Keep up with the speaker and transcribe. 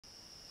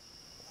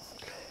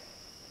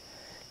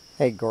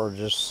Hey,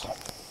 gorgeous.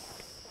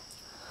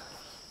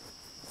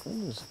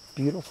 It was a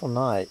beautiful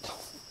night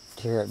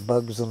here at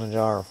Bugs in a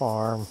Jar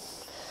Farm.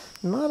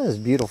 Not as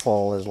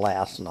beautiful as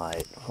last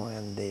night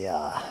when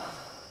the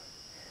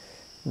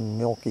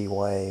Milky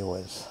Way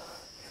was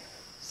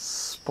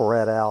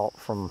spread out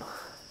from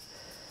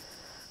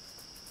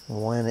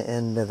one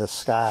end of the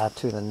sky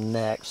to the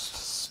next,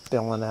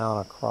 spilling out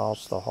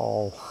across the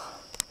whole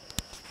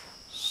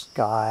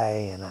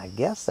sky. And I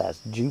guess that's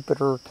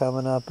Jupiter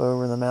coming up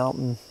over the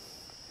mountain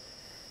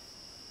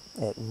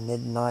at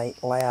midnight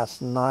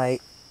last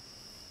night.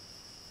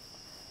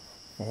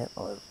 It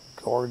was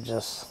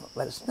gorgeous,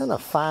 but it's been a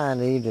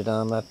fine evening.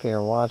 I'm up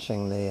here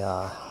watching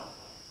the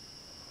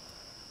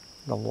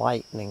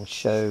lightning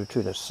show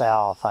to the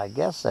south. I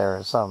guess there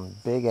is some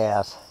big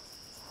ass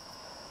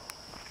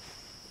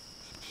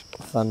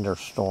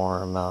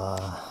thunderstorm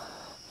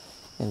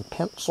in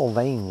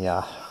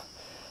Pennsylvania.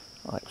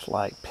 Looks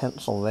like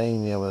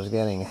Pennsylvania was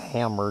getting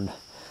hammered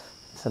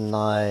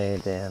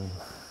tonight, and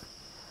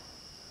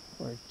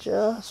we're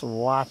just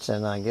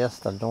watching, I guess,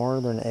 the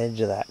northern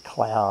edge of that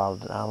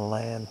cloud on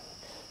land.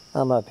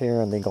 I'm up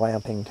here in the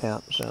glamping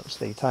tent since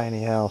the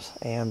tiny house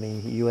and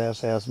the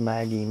USS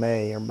Maggie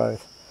May are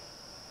both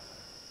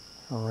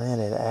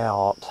rented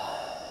out.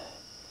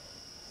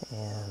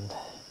 And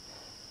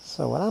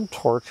so what I'm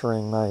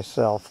torturing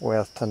myself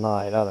with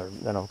tonight, other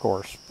than, of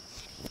course,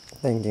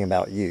 thinking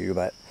about you,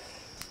 but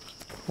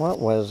what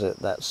was it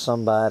that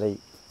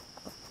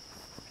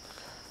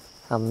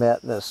I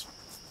met this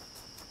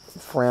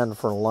friend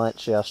for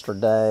lunch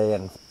yesterday,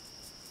 and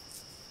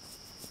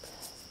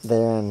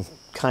they're in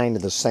kind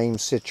of the same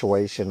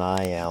situation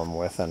I am,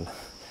 with an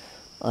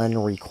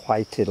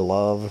unrequited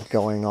love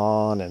going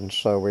on, and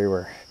so we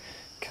were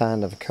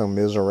kind of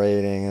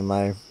commiserating, and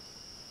my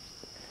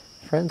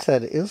friend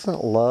said,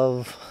 "Isn't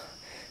love,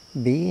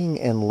 being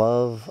in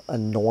love,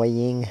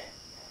 annoying?"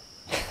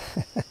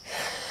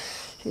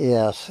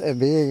 Yes,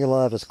 being in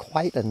love is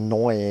quite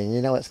annoying.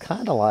 You know, it's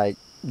kind of like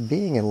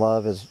being in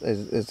love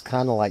is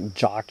kind of like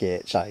jock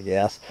itch, I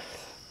guess.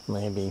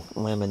 Maybe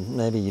women,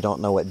 maybe you don't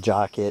know what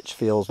jock itch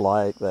feels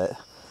like, but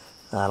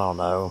I don't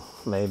know.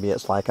 Maybe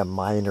it's like a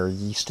minor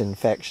yeast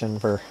infection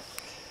for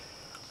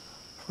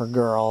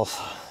girls.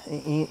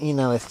 You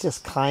know, it's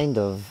just kind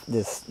of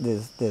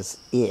this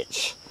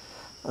itch,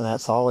 and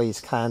that's always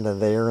kind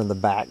of there in the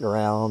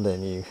background,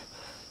 and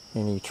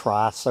you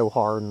try so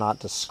hard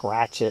not to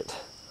scratch it,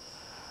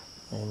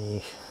 and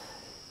you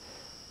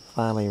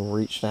finally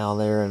reach down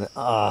there, and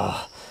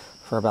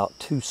for about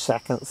 2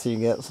 seconds you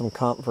get some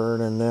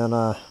comfort, and then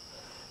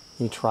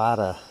you try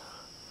to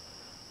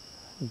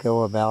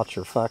go about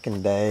your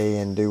fucking day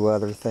and do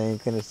other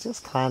things, and it's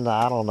just kind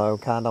of, I don't know,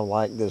 kind of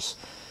like this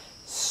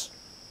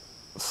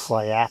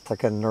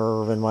sciatica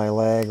nerve in my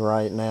leg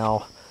right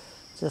now.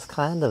 Just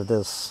kind of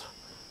this,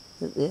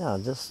 yeah,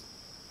 just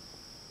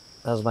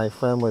as my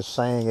friend was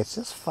saying, it's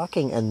just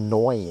fucking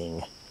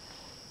annoying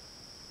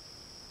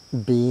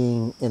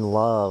being in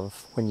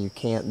love when you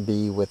can't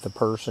be with the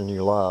person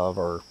you love,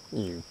 or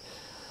you,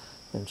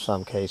 in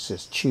some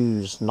cases,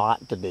 choose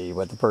not to be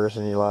with the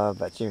person you love,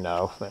 but you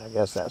know, I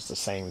guess that's the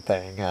same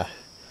thing. A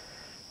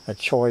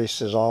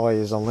choice is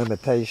always a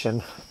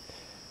limitation.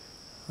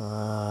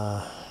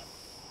 One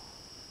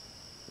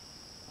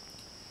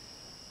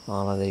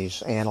of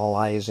these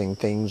analyzing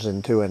things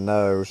into a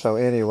no. So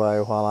anyway,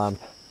 while I'm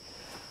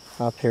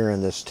up here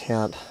in this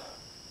tent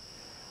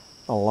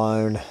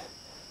alone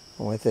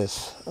with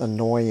this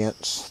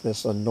annoyance,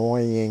 this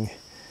annoying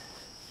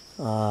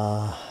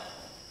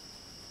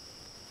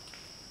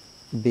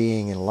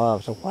being in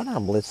love. So what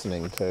I'm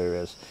listening to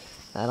is,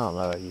 I don't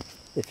know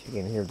if you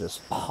can hear this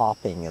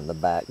popping in the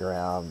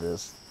background.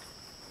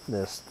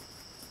 This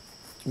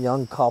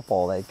young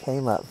couple, they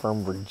came up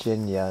from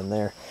Virginia, and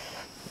they're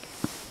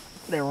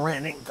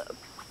renting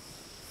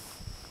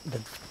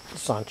the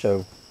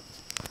Sancho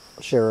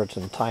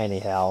Sheraton tiny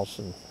house.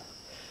 And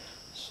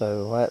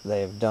so what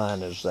they've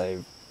done is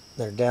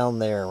they're down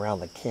there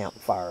around the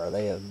campfire.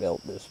 They have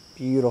built this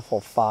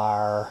beautiful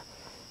fire.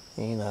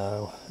 You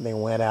know, they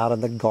went out in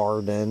the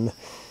garden,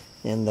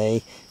 and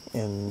they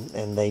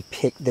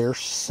picked their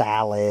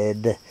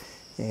salad,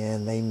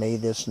 and they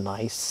made this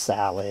nice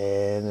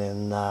salad,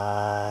 and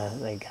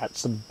they got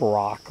some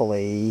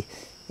broccoli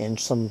and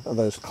some of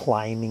those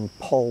climbing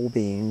pole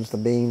beans. The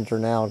beans are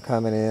now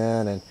coming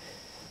in, and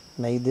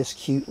made this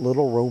cute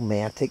little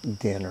romantic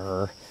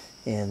dinner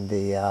in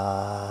the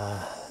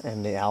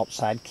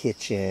outside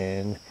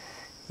kitchen.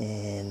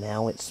 And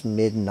now it's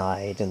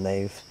midnight, and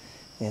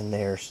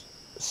they're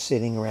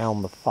sitting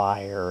around the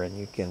fire, and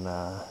you can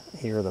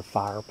hear the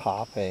fire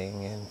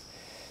popping, and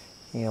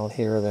you'll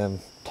hear them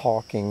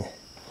talking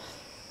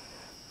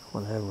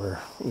whenever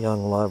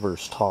young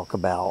lovers talk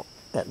about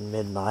at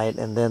midnight.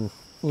 And then,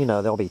 you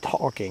know, they'll be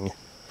talking,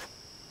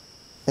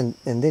 and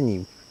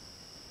then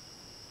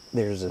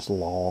there's this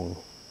long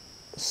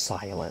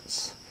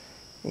silence,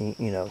 you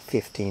know,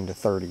 15 to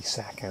 30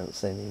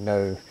 seconds, and you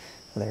know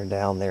they're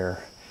down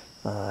there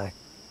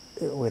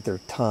with their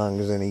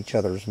tongues in each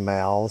other's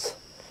mouths.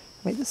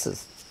 I mean, this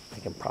is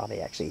They can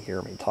probably actually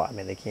hear me talk. I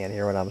mean, they can't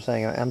hear what I'm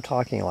saying. I'm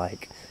talking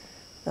like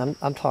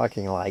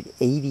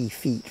 80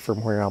 feet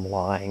from where I'm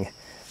lying.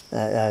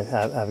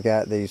 I've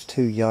got these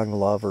two young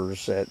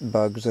lovers at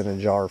Bugs in a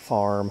Jar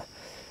Farm,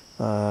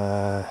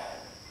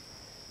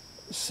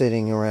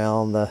 sitting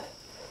around the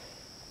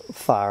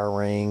fire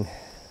ring,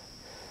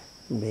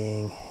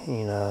 being,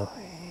 you know,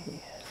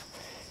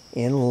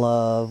 in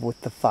love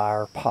with the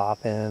fire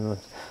popping,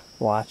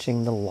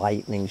 watching the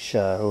lightning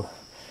show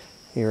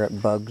here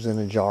at Bugs in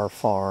a Jar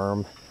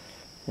Farm.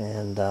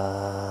 And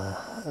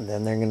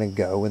then they're going to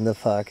go in the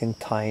fucking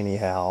tiny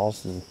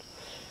house, and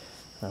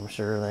I'm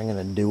sure they're going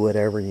to do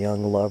whatever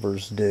young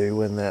lovers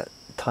do in that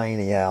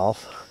tiny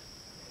house.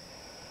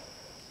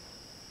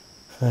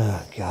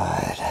 Oh,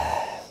 God.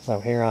 So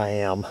here I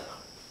am,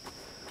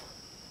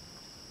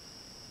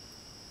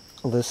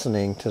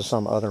 listening to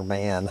some other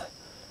man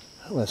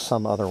with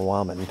some other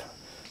woman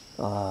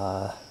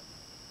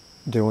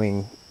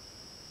doing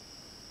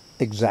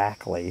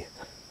exactly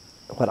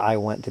what I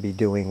want to be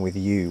doing with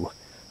you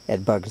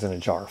at Bugs in a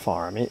Jar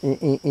Farm.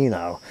 You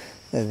know,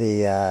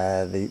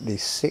 the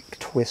sick,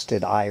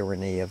 twisted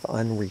irony of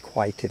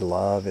unrequited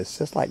love. It's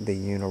just like the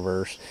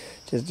universe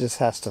just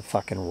has to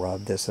fucking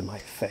rub this in my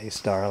face,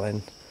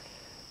 darling.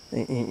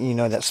 You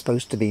know, that's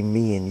supposed to be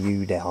me and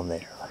you down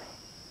there.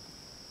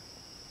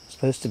 It's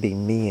supposed to be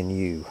me and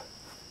you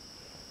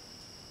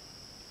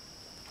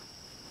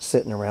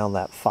sitting around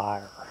that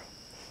fire.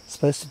 It's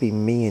supposed to be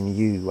me and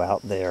you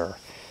out there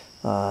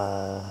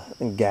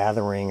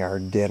gathering our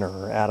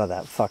dinner out of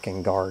that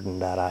fucking garden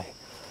that I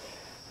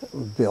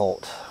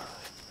built.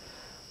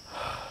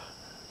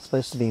 It's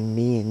supposed to be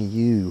me and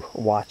you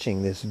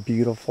watching this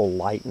beautiful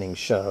lightning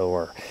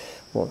show,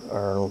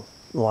 or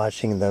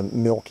watching the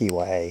Milky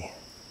Way.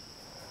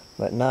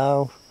 But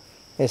no,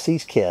 it's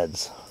these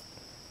kids.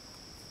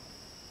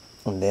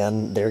 And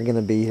then they're going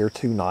to be here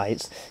 2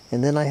 nights,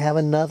 and then I have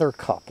another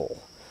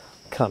couple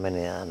coming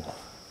in,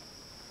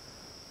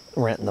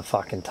 renting the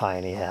fucking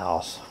tiny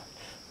house.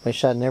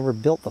 Wish I'd never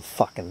built the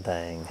fucking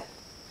thing.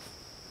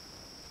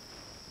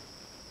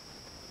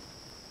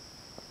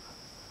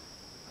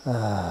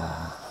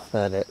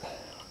 But at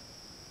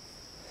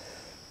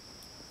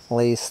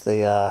least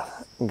the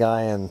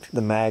guy in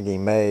the Maggie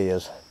May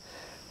is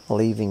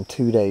leaving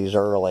 2 days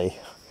early.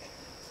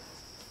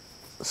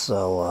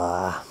 So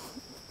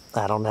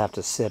I don't have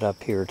to sit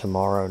up here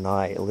tomorrow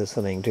night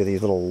listening to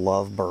these little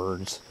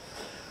lovebirds.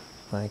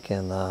 I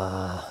can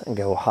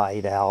go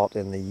hide out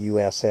in the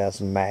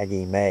USS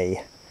Maggie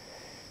May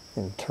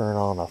and turn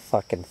on a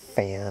fucking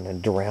fan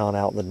and drown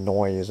out the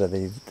noise of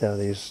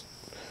these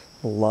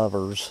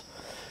lovers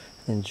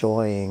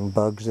enjoying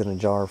Bugs in a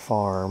Jar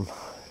Farm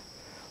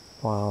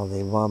while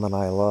the woman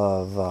I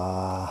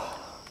love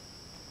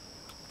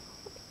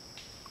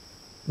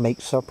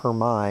makes up her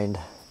mind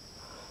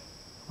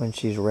when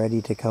she's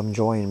ready to come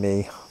join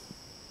me.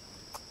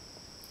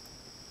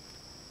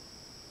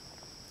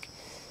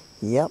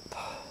 Yep.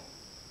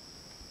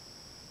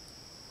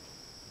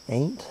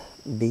 Ain't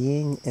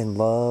being in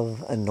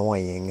love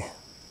annoying?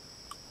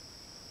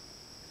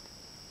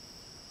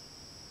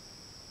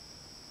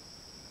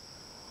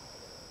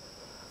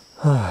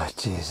 Oh,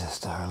 Jesus,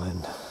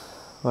 darling.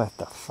 What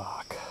the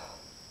fuck?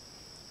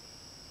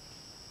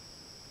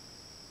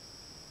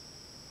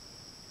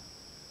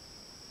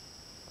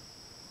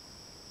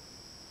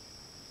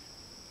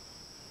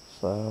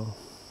 So,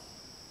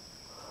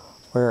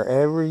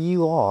 wherever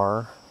you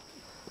are,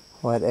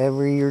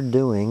 whatever you're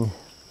doing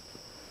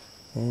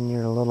in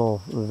your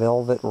little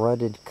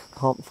velvet-rutted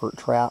comfort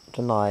trap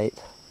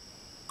tonight,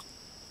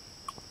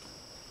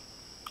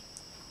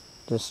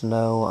 just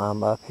know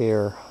I'm up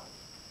here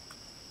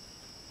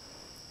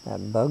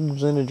at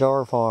Bugs in a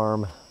Jar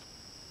Farm,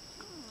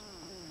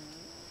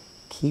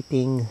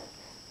 keeping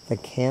the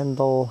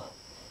candle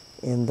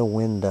in the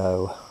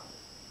window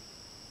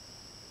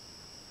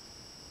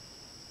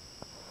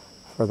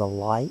for the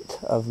light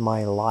of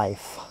my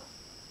life.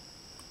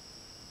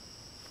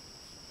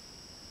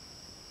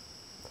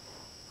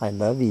 I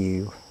love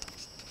you.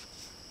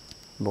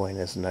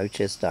 Buenas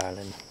noches,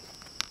 darling.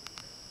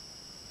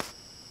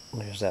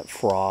 There's that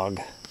frog,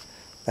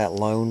 that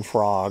lone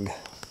frog,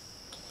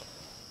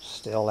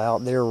 still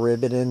out there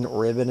ribbiting,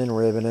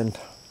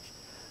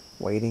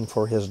 waiting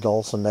for his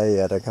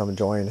Dulcinea to come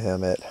join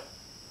him at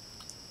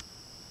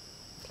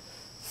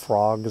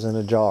Frogs in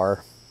a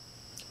Jar.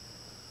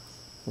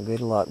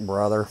 Good luck,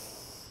 brother.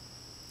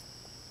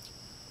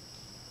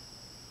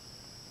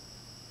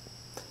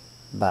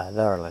 Bye,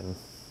 darling.